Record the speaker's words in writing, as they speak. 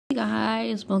Hey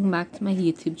guys, welcome back to my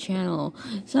YouTube channel.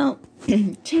 So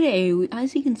today,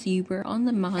 as you can see, we're on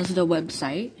the Mazda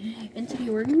website, and today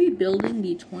we're going to be building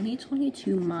the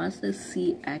 2022 Mazda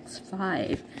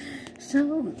CX-5.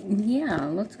 So yeah,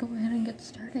 let's go ahead and get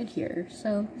started here.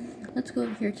 So let's go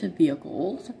here to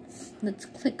vehicles. Let's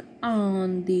click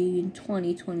on the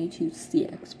 2022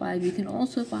 CX-5. You can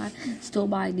also still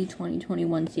buy the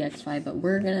 2021 CX-5, but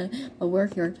we're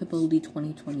here to build the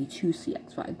 2022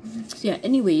 CX-5. So yeah,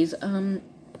 anyways, we're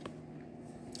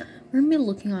gonna be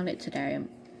looking on it today.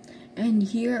 And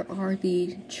here are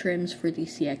the trims for the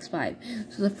CX-5.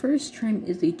 So the first trim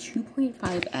is the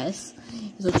 2.5S.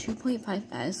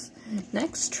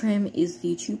 Next trim is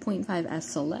the 2.5S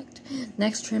Select.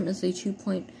 Next trim is the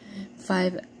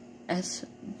 2.5S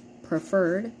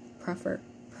Preferred.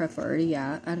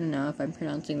 Yeah, I don't know if I'm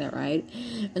pronouncing that right.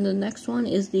 And the next one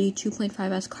is the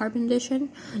 2.5S Carbon Edition.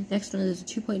 Next one is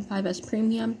the 2.5S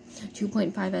Premium,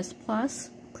 2.5S Plus,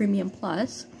 Premium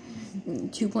Plus,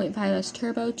 2.5S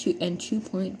Turbo, and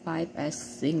 2.5S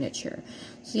Signature.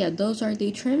 So yeah, those are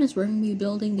the trims. We're going to be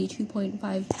building the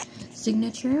 2.5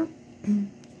 Signature,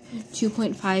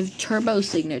 2.5 Turbo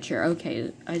Signature.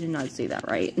 Okay, I did not say that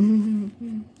right.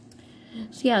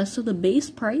 So yeah, so the base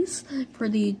price for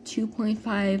the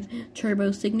 2.5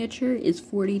 Turbo Signature is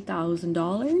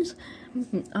 $40,000,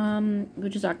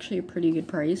 which is actually a pretty good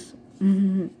price. I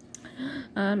mean,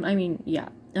 yeah.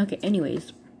 Okay,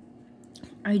 anyways,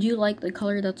 I do like the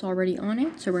color that's already on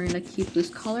it, so we're gonna keep this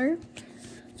color.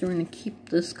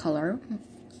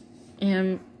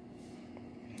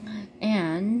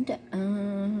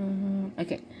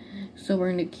 Okay, so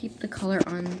we're gonna keep the color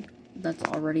on that's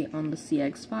already on the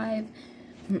CX-5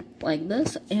 like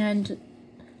this. And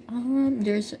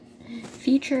there's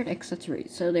featured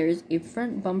accessories. So there's a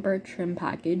front bumper trim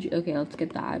package. Okay, let's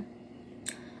get that.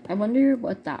 I wonder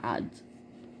what that adds.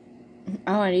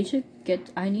 Oh, I need to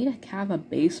have a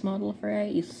base model for it. Are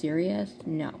you serious?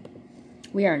 No,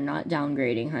 we are not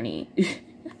downgrading, honey.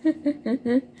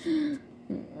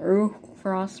 Roof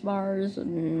crossbars.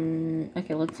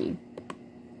 Okay, let's see.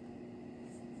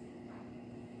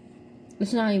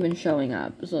 It's not even showing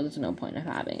up, so there's no point of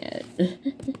having it.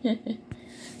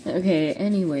 Okay,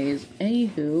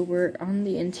 anywho, we're on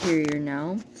the interior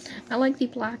now. I like the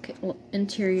black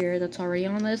interior that's already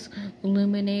on this.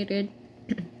 Illuminated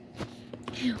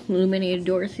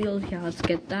door seals. Yeah, let's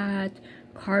get that.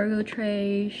 Cargo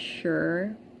tray,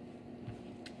 sure.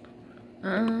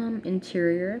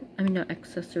 Interior. I mean, no,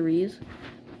 accessories.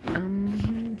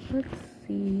 Let's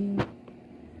see.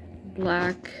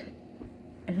 Black.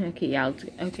 Okay, yeah,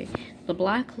 okay. The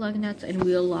black lug nuts and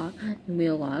wheel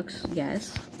locks,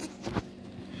 yes.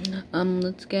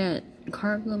 Let's get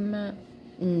cargo mat.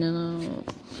 No.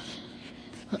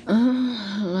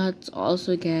 Let's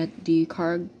also get the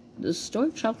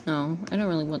storage shelf. No, I don't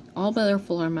really want all better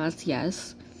floor mats.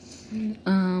 Yes.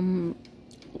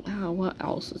 Wow, what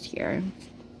else is here?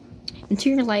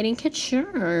 Interior lighting kit,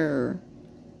 sure.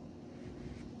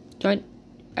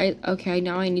 Okay,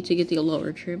 now I need to get the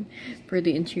lower trim for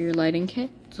the interior lighting kit,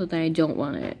 so that I don't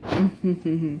want it.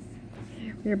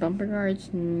 Rear bumper guards,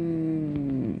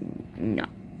 no.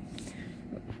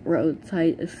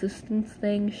 Roadside assistance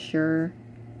thing, sure.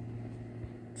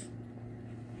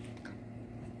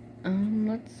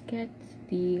 Let's get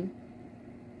the...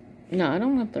 No, I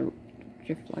don't want the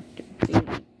reflector.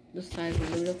 The size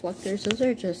of the reflectors. Those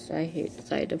are just... I hate the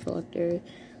side deflector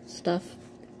stuff.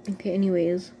 Okay,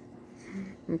 anyways.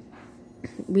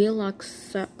 Wheel lock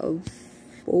set of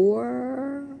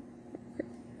 4.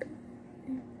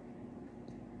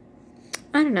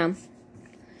 I don't know.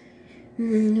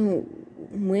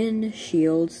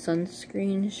 Windshield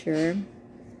sunscreen, sure.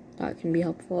 That can be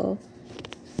helpful.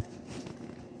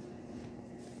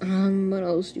 What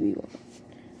else do we want?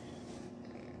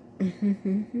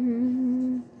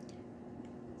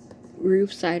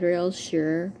 Roof side rails,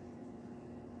 sure.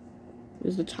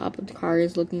 Because the top of the car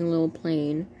is looking a little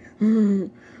plain.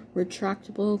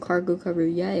 Retractable cargo cover,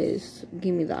 yes.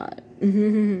 Give me that.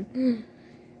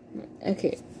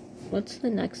 Okay, what's the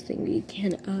next thing we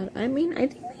can add? I mean, I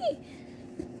think we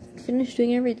finished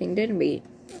doing everything, didn't we?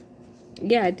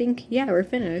 Yeah, we're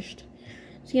finished.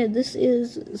 So yeah, this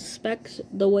is spec'd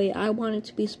the way I want it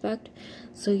to be spec'd.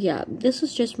 So yeah, this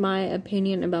is just my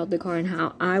opinion about the car and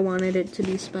how I wanted it to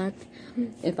be spec'd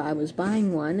if I was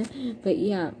buying one. But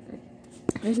yeah.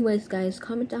 Anyways, guys,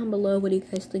 comment down below what do you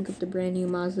guys think of the brand new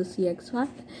Mazda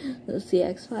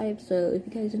CX-5, So if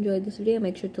you guys enjoyed this video,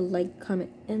 make sure to like,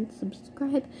 comment, and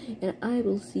subscribe. And I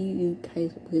will see you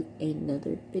guys with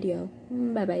another video.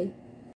 Bye-bye.